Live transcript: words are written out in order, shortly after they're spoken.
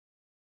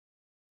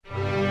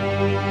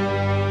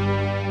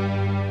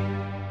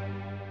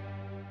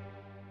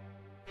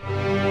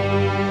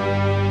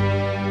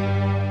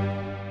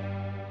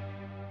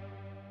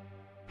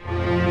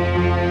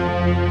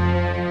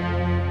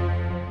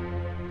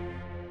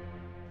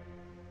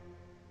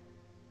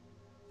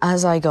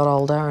As I got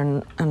older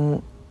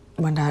and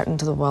went out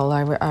into the world,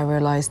 I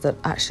realized that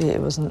actually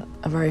it wasn't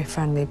a very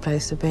friendly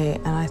place to be,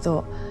 and I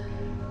thought,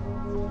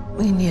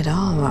 we need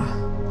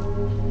armor.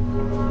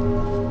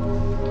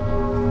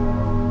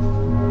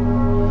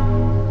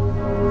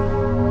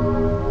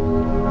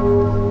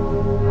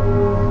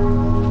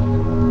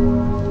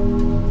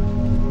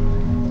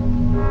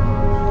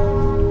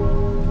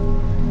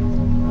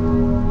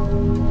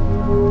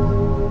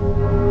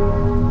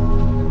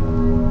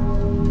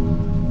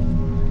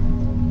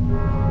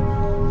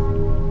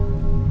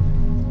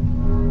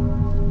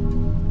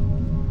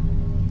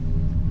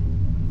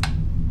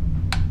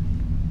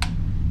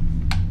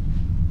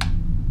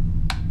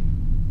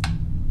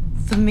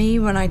 For me,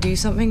 when I do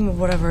something,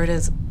 whatever it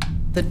is,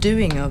 the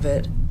doing of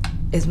it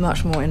is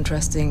much more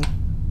interesting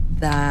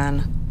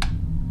than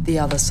the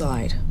other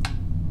side.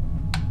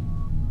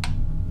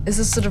 It's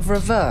a sort of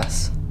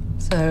reverse.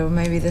 So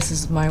maybe this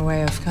is my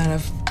way of kind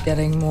of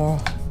getting more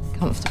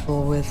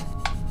comfortable with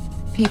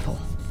people.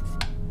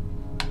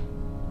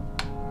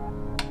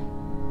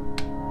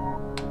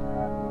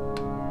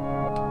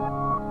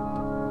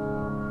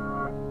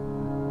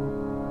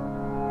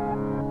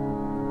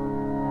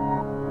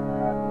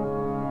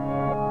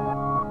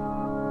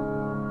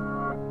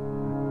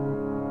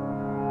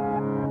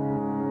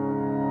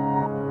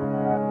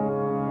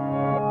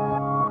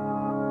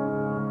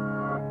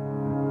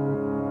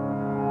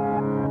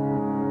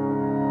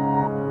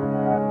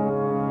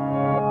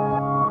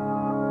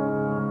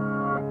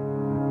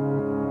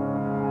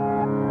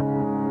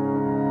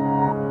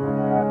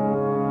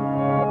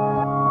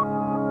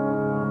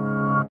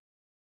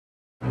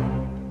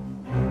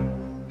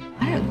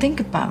 Think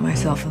about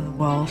myself in the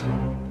world.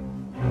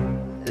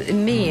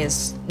 Me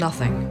is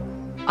nothing.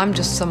 I'm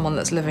just someone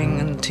that's living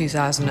in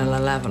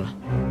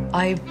 2011.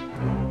 I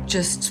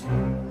just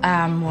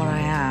am what I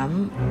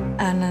am,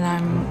 and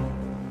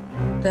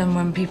then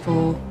when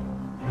people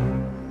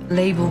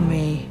label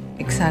me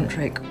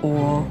eccentric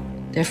or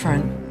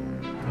different,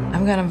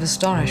 I'm kind of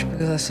astonished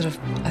because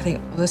I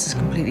think, well, this is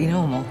completely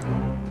normal.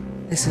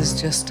 This is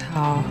just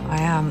how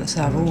I am, that's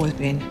how I've always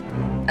been.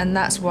 And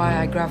that's why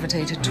I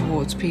gravitated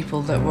towards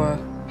people that were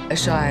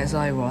as shy as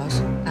I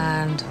was,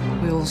 and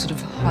we all sort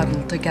of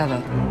huddled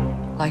together,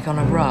 like on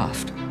a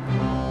raft.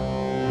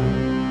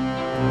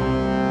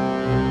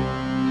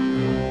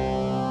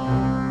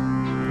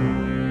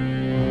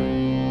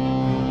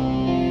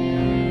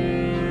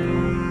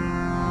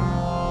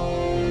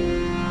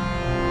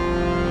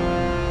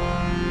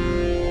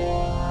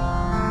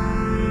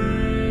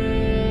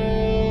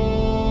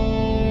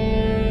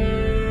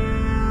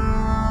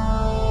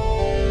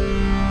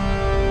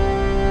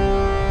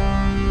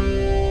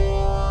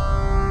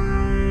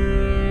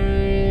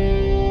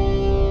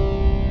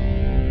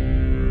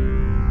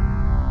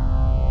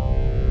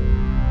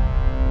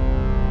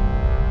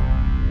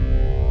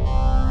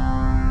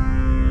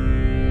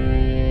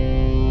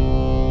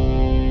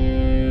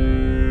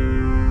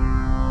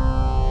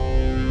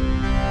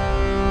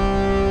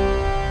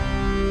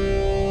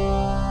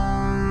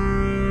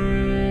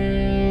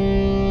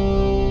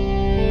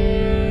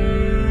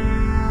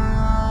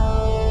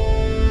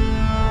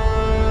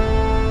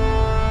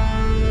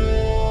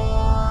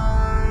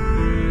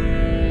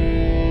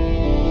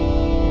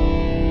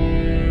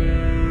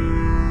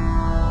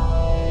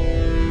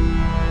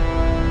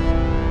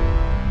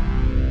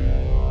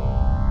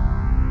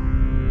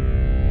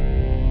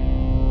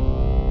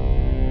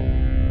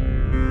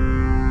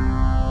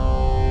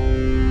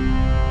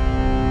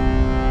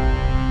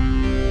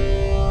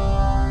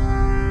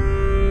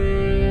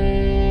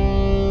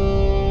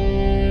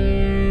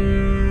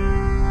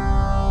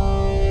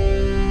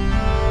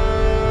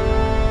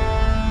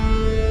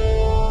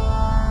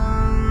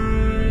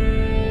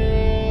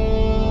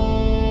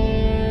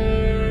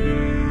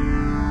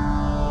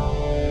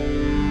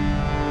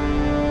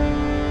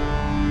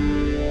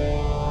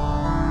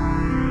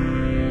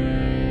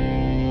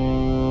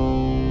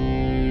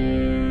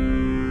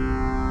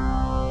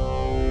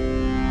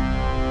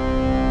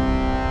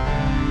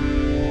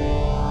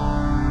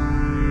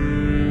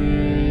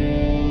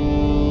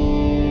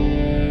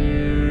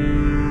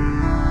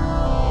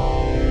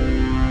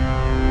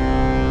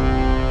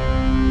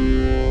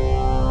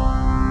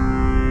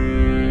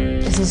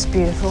 Isn't this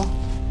beautiful?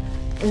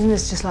 Isn't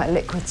this just like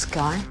liquid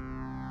sky?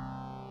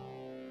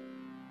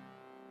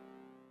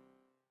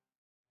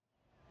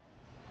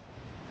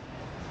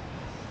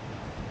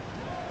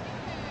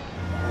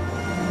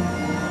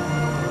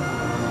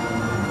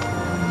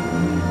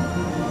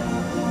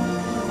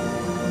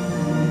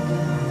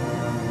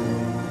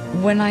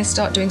 When I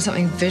start doing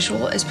something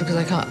visual, it's because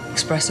I can't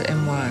express it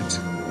in words.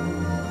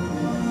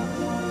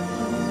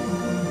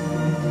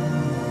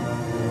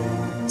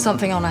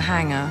 Something on a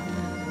hanger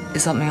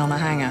is something on a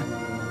hanger.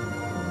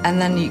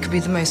 And then it could be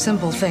the most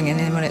simple thing, and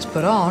then when it's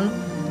put on,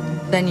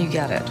 then you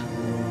get it.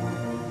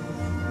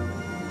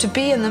 To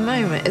be in the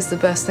moment is the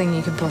best thing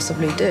you can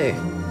possibly do.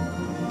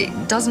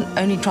 It doesn't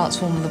only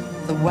transform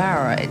the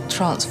wearer, it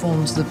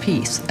transforms the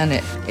piece, and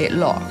it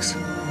locks.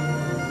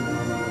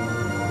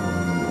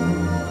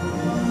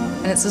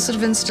 And it's a sort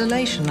of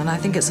installation, and I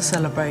think it's a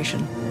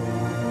celebration.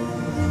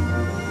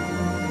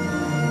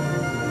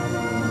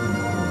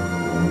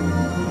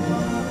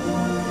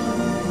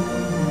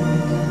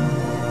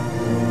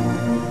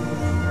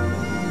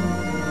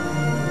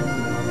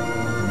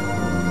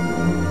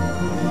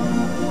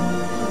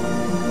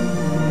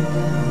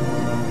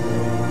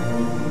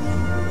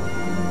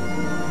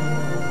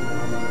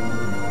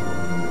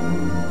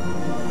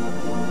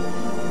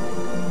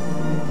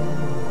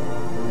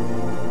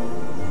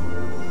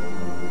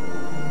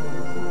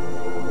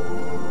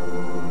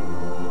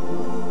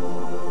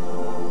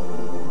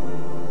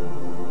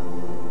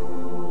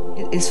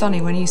 It's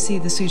funny, when you see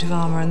the suit of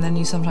armour and then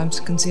you sometimes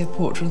can see a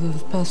portrait of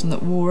the person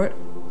that wore it,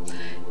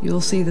 you'll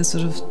see that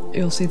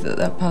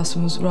that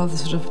person was rather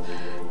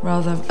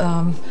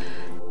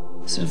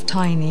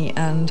tiny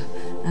and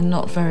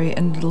not very,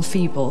 and a little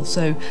feeble.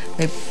 So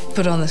they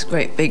put on this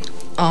great big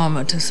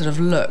armour to sort of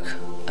look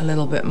a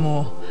little bit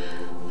more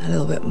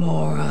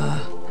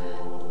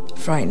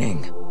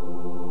frightening.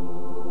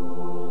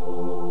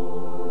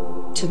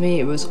 To me,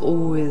 it was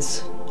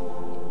always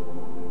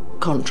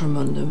contra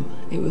mundum.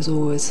 It was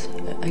always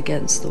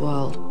against the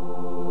world.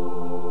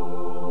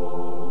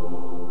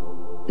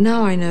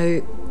 Now I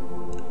know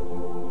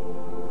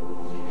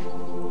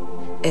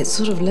it's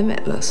sort of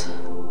limitless.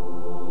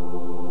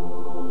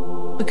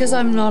 Because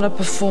I'm not a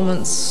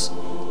performer,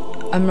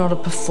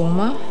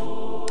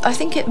 I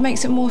think it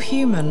makes it more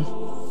human.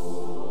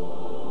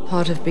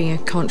 Part of being a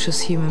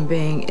conscious human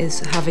being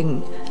is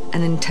having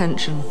an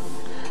intention.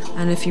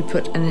 And if you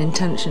put an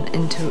intention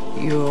into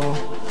your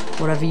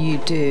whatever you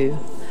do,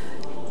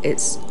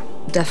 it's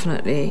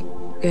definitely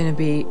going to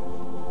be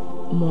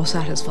more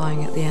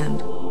satisfying at the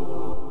end.